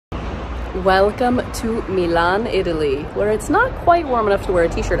Welcome to Milan, Italy, where it's not quite warm enough to wear a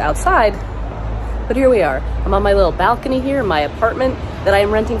t-shirt outside, but here we are. I'm on my little balcony here in my apartment that I am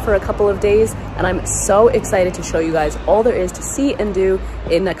renting for a couple of days, and I'm so excited to show you guys all there is to see and do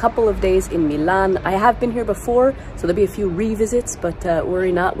in a couple of days in Milan. I have been here before, so there'll be a few revisits, but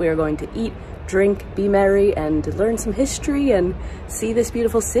worry not, we are going to eat, drink, be merry, and learn some history and see this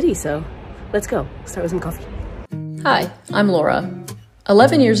beautiful city. So let's go. Start with some coffee. Hi, I'm Laura.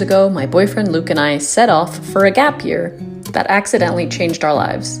 11 years ago, my boyfriend Luke and I set off for a gap year that accidentally changed our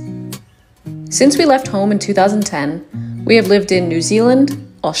lives. Since we left home in 2010, we have lived in New Zealand,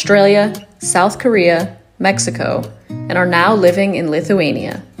 Australia, South Korea, Mexico, and are now living in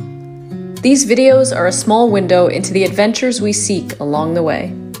Lithuania. These videos are a small window into the adventures we seek along the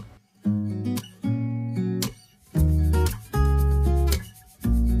way.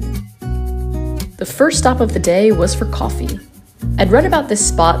 The first stop of the day was for coffee. I'd read about this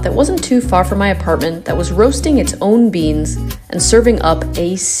spot that wasn't too far from my apartment that was roasting its own beans and serving up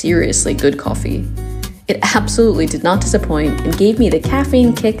a seriously good coffee. It absolutely did not disappoint and gave me the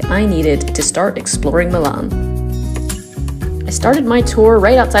caffeine kick I needed to start exploring Milan. I started my tour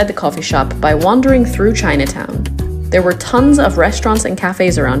right outside the coffee shop by wandering through Chinatown. There were tons of restaurants and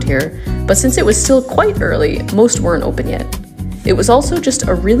cafes around here, but since it was still quite early, most weren't open yet. It was also just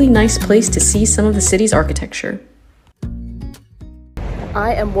a really nice place to see some of the city's architecture.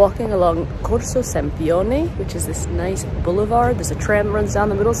 I am walking along Corso Sempione, which is this nice boulevard. There's a tram that runs down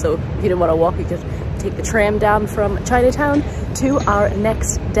the middle, so if you didn't want to walk, you could take the tram down from Chinatown to our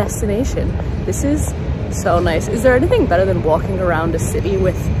next destination. This is so nice. Is there anything better than walking around a city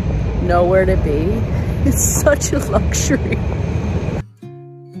with nowhere to be? It's such a luxury.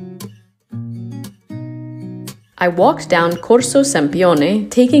 I walked down Corso Sempione,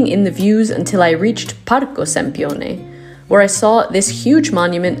 taking in the views until I reached Parco Sempione, where I saw this huge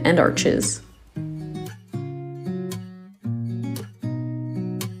monument and arches.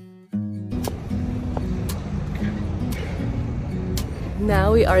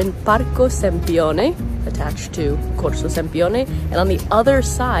 Now we are in Parco Sempione, attached to Corso Sempione, and on the other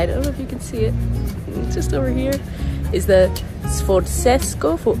side, I don't know if you can see it, just over here, is the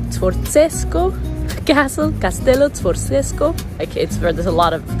Sforzesco Castle, Castello Sforzesco. There's a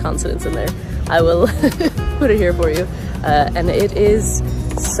lot of consonants in there. I will put it here for you. And it is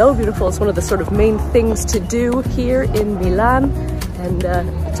so beautiful. It's one of the sort of main things to do here in Milan. And so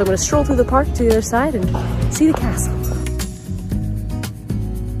I'm going to stroll through the park to the other side and see the castle.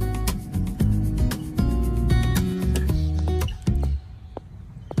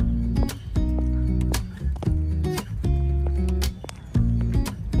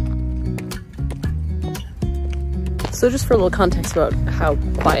 So just for a little context about how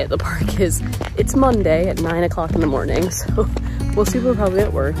quiet the park is, it's Monday at 9 o'clock in the morning, so most people are probably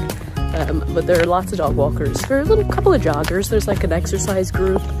at work, but there are lots of dog walkers. For a little couple of joggers, there's like an exercise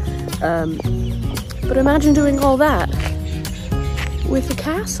group, but imagine doing all that with a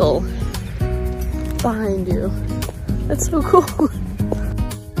castle behind you. That's so cool.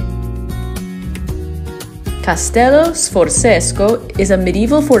 Castello Sforzesco is a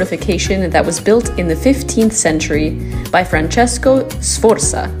medieval fortification that was built in the 15th century by Francesco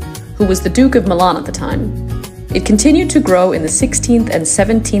Sforza, who was the Duke of Milan at the time. It continued to grow in the 16th and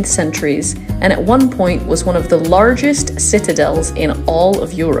 17th centuries, and at one point was one of the largest citadels in all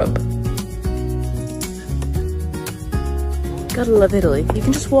of Europe. Gotta love Italy. You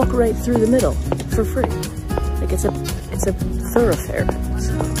can just walk right through the middle for free. Like it's a thoroughfare.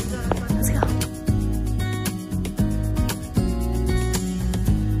 So let's go.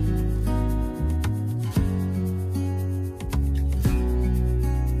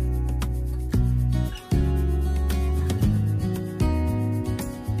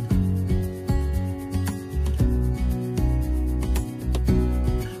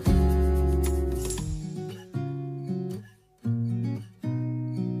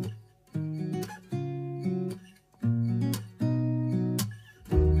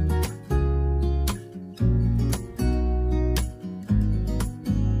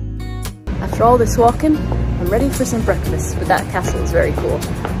 After all this walking, I'm ready for some breakfast, but that castle is very cool.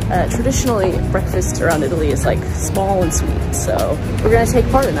 Traditionally, breakfast around Italy is like small and sweet, so we're gonna take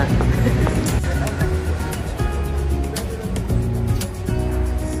part in that.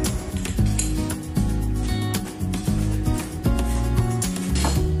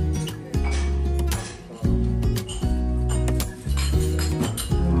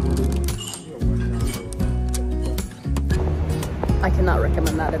 I cannot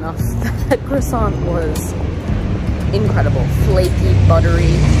recommend that enough. That croissant was incredible. Flaky,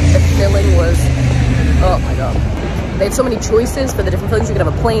 buttery. The filling was, oh my god. They had so many choices for the different fillings. You could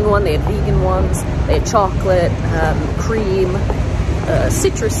have a plain one, they had vegan ones, they had chocolate, cream,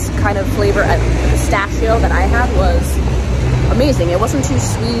 citrus kind of flavor, and pistachio that I had was amazing. It wasn't too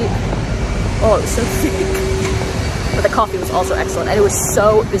sweet. Oh, it was so thick. But the coffee was also excellent, and it was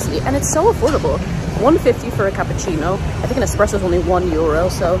so busy, and it's so affordable. $1.50 for a cappuccino. I think an espresso is only €1,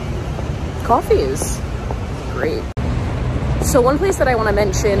 so coffee is great. So one place that I want to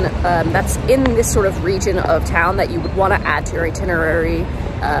mention that's in this sort of region of town that you would want to add to your itinerary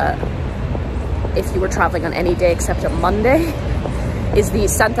if you were traveling on any day except a Monday is the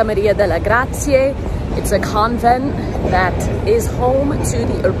Santa Maria delle Grazie. It's a convent that is home to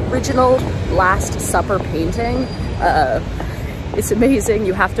the original Last Supper painting. It's amazing.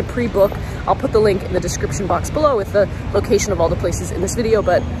 You have to pre-book. I'll put the link in the description box below with the location of all the places in this video,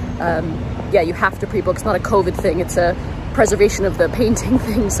 but yeah, you have to pre-book. It's not a COVID thing, it's a preservation of the painting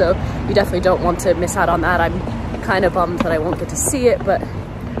thing, so you definitely don't want to miss out on that. I'm kind of bummed that I won't get to see it, but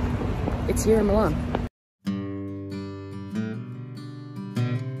it's here in Milan.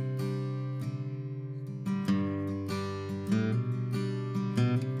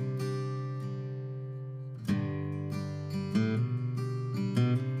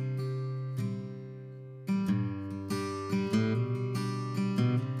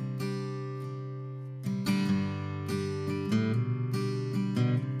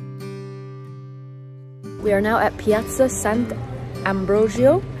 We are now at Piazza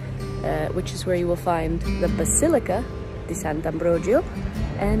Sant'Ambrogio, which is where you will find the Basilica di Sant'Ambrogio,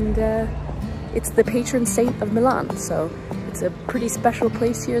 and it's the patron saint of Milan, so it's a pretty special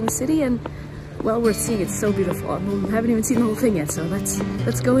place here in the city, and well, we're seeing it's so beautiful. I haven't even seen the whole thing yet, so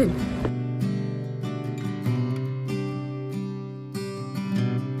let's go in.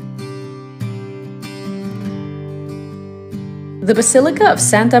 The Basilica of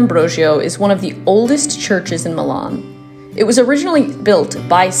Sant'Ambrogio is one of the oldest churches in Milan. It was originally built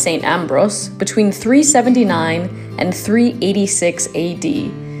by St. Ambrose between 379 and 386 AD,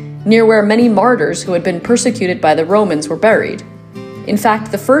 near where many martyrs who had been persecuted by the Romans were buried. In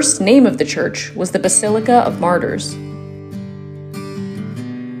fact, the first name of the church was the Basilica of Martyrs.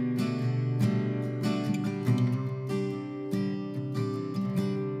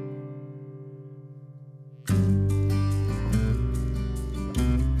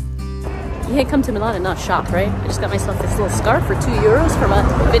 You can't come to Milan and not shop, right? I just got myself this little scarf for €2 from a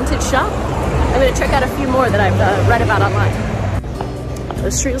vintage shop. I'm gonna check out a few more that I've read about online.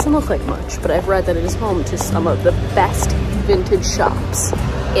 The street doesn't look like much, but I've read that it is home to some of the best vintage shops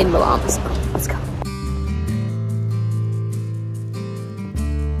in Milan. So let's go.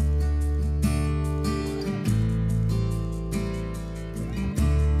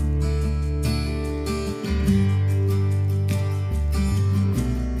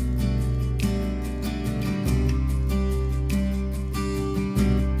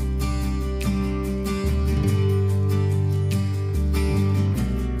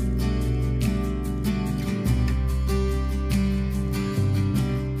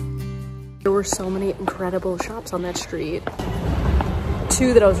 There were so many incredible shops on that street.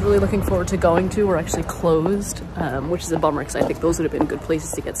 Two that I was really looking forward to going to were actually closed, which is a bummer because I think those would have been good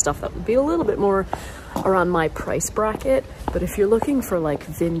places to get stuff that would be a little bit more around my price bracket. But if you're looking for like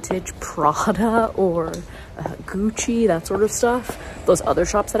vintage Prada or Gucci, that sort of stuff, those other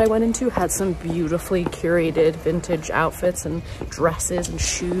shops that I went into had some beautifully curated vintage outfits and dresses and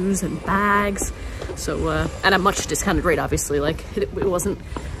shoes and bags. So, and a much discounted rate, obviously. Like it wasn't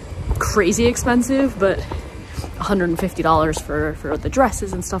crazy expensive, but $150 for the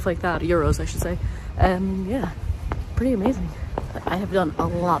dresses and stuff like that, euros I should say. Yeah, pretty amazing. I have done a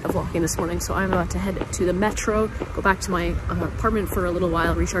lot of walking this morning, so I'm about to head to the metro, go back to my apartment for a little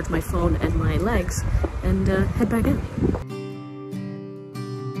while, recharge my phone and my legs, and head back in.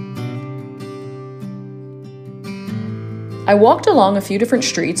 I walked along a few different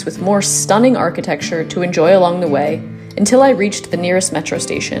streets with more stunning architecture to enjoy along the way until I reached the nearest metro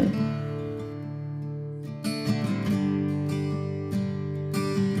station.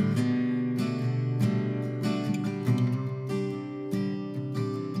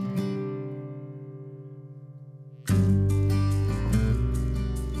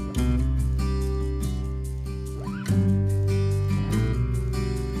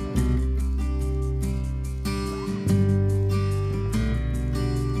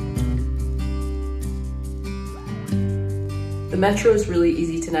 The metro is really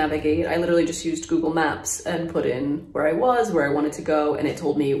easy to navigate. I literally just used Google Maps and put in where I was, where I wanted to go, and it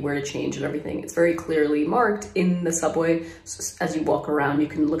told me where to change and everything. It's very clearly marked in the subway. So as you walk around, you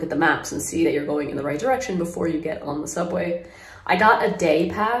can look at the maps and see that you're going in the right direction before you get on the subway. I got a day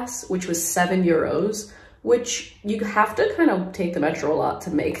pass, which was €7, which you have to kind of take the metro a lot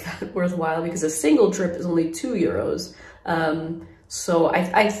to make that worthwhile because a single trip is only €2. So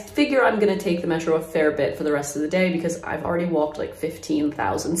I figure I'm gonna take the metro a fair bit for the rest of the day because I've already walked like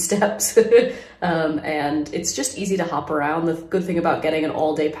 15,000 steps and it's just easy to hop around. The good thing about getting an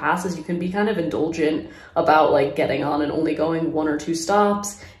all-day pass is you can be kind of indulgent about like getting on and only going 1 or 2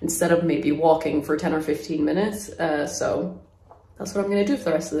 stops instead of maybe walking for 10 or 15 minutes. So that's what I'm gonna do for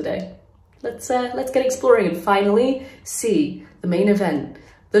the rest of the day. Let's get exploring and finally see the main event,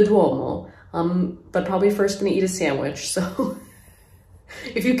 the Duomo. But probably first gonna eat a sandwich, so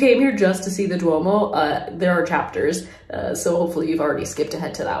if you came here just to see the Duomo, there are chapters, so hopefully you've already skipped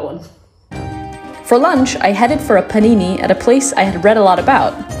ahead to that one. For lunch, I headed for a panini at a place I had read a lot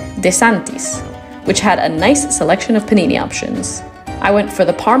about, De Santis, which had a nice selection of panini options. I went for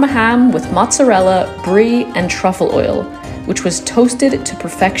the Parma ham with mozzarella, brie, and truffle oil, which was toasted to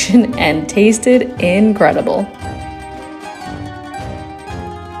perfection and tasted incredible.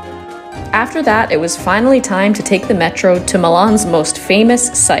 After that, it was finally time to take the metro to Milan's most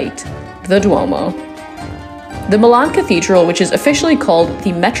famous site, the Duomo. The Milan Cathedral, which is officially called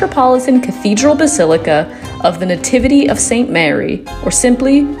the Metropolitan Cathedral Basilica of the Nativity of St. Mary, or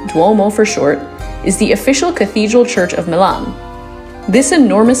simply Duomo for short, is the official cathedral church of Milan. This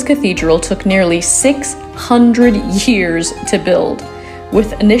enormous cathedral took nearly 600 years to build,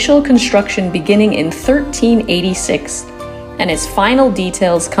 with initial construction beginning in 1386 and its final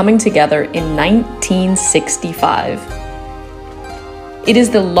details coming together in 1965. It is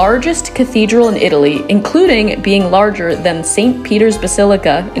the largest cathedral in Italy, including being larger than St. Peter's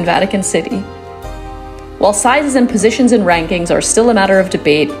Basilica in Vatican City. While sizes and positions and rankings are still a matter of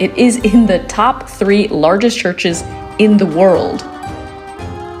debate, it is in the top 3 largest churches in the world.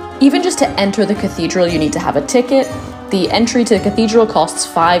 Even just to enter the cathedral, you need to have a ticket. The entry to the cathedral costs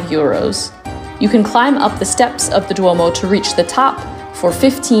 €5. You can climb up the steps of the Duomo to reach the top for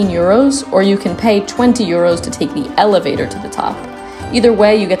 €15, or you can pay €20 to take the elevator to the top. Either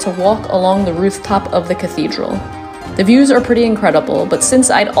way, you get to walk along the rooftop of the cathedral. The views are pretty incredible, but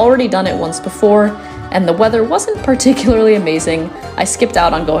since I'd already done it once before, and the weather wasn't particularly amazing, I skipped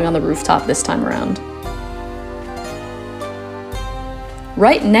out on going on the rooftop this time around.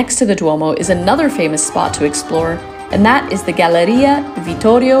 Right next to the Duomo is another famous spot to explore, and that is the Galleria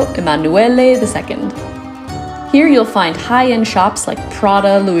Vittorio Emanuele II. Here you'll find high-end shops like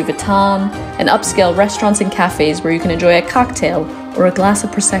Prada, Louis Vuitton, and upscale restaurants and cafes where you can enjoy a cocktail or a glass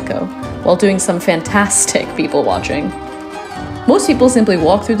of Prosecco while doing some fantastic people watching. Most people simply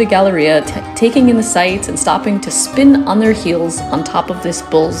walk through the Galleria, taking in the sights and stopping to spin on their heels on top of this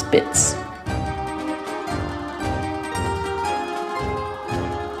bull's bits.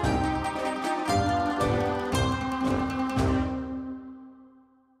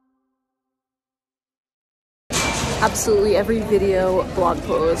 Absolutely every video, blog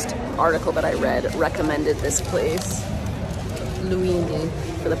post, article that I read recommended this place, Luini,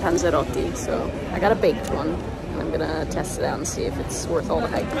 for the Panzerotti. So I got a baked one, and I'm gonna test it out and see if it's worth all the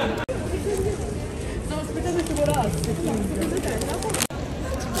hype.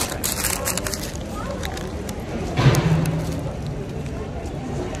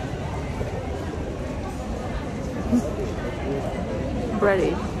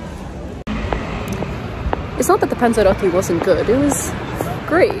 Bready. It's not that the Panzerotti wasn't good, it was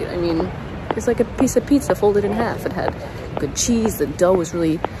great. I mean, it's like a piece of pizza folded in half. It had good cheese, the dough was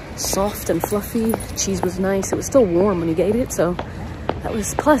really soft and fluffy, the cheese was nice, it was still warm when you ate it, so that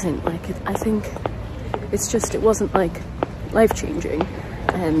was pleasant. Like, I think it's just, it wasn't like life-changing,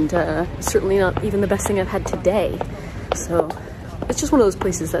 and certainly not even the best thing I've had today. So it's just one of those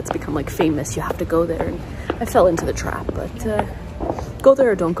places that's become like famous, you have to go there, and I fell into the trap, but go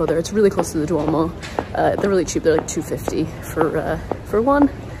there or don't go there. It's really close to the Duomo. They're really cheap. They're like $2.50 for one,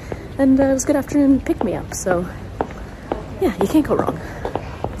 and it was a good afternoon pick-me-up. So yeah, you can't go wrong.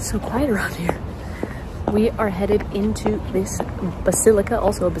 It's so quiet around here. We are headed into this basilica,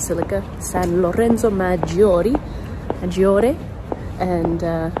 also a basilica, San Lorenzo Maggiore, and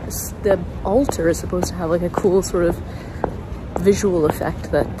the altar is supposed to have like a cool sort of visual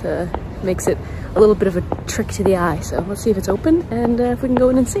effect that makes it a little bit of a trick to the eye. So let's see if it's open and if we can go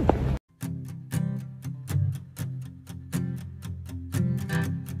in and see.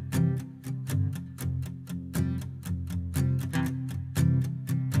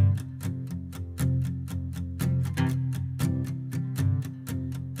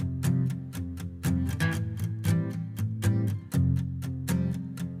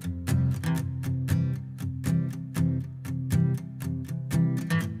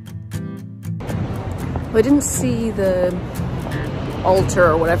 I didn't see the altar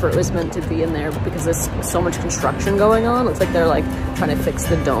or whatever it was meant to be in there, because there's so much construction going on. Looks like they're like trying to fix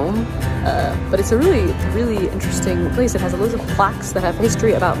the dome. But it's a really, really interesting place. It has loads of plaques that have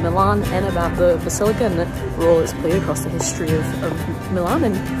history about Milan and about the Basilica and the role it's played across the history of Milan.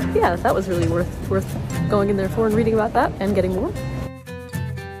 And yeah, that was really worth going in there for and reading about that and getting more.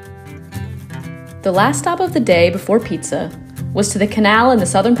 The last stop of the day before pizza was to the canal in the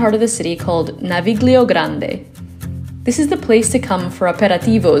southern part of the city called Naviglio Grande. This is the place to come for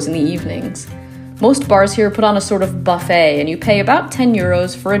aperitivos in the evenings. Most bars here put on a sort of buffet, and you pay about 10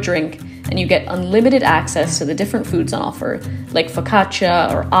 euros for a drink, and you get unlimited access to the different foods on offer, like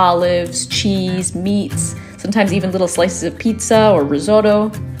focaccia or olives, cheese, meats, sometimes even little slices of pizza or risotto.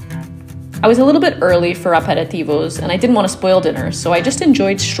 I was a little bit early for aperitivos, and I didn't want to spoil dinner, so I just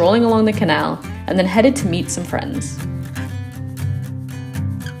enjoyed strolling along the canal and then headed to meet some friends.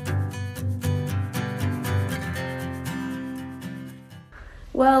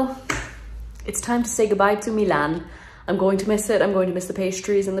 Well, it's time to say goodbye to Milan. I'm going to miss it. I'm going to miss the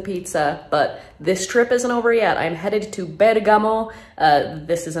pastries and the pizza, but this trip isn't over yet. I'm headed to Bergamo.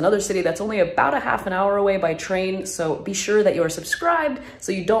 This is another city that's only about a half an hour away by train, so be sure that you're subscribed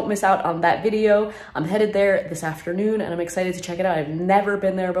so you don't miss out on that video. I'm headed there this afternoon and I'm excited to check it out. I've never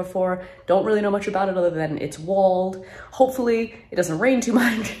been there before. Don't really know much about it other than it's walled. Hopefully it doesn't rain too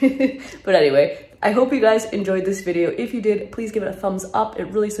much. But anyway, I hope you guys enjoyed this video. If you did, please give it a thumbs up. It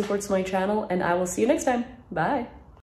really supports my channel, and I will see you next time. Bye.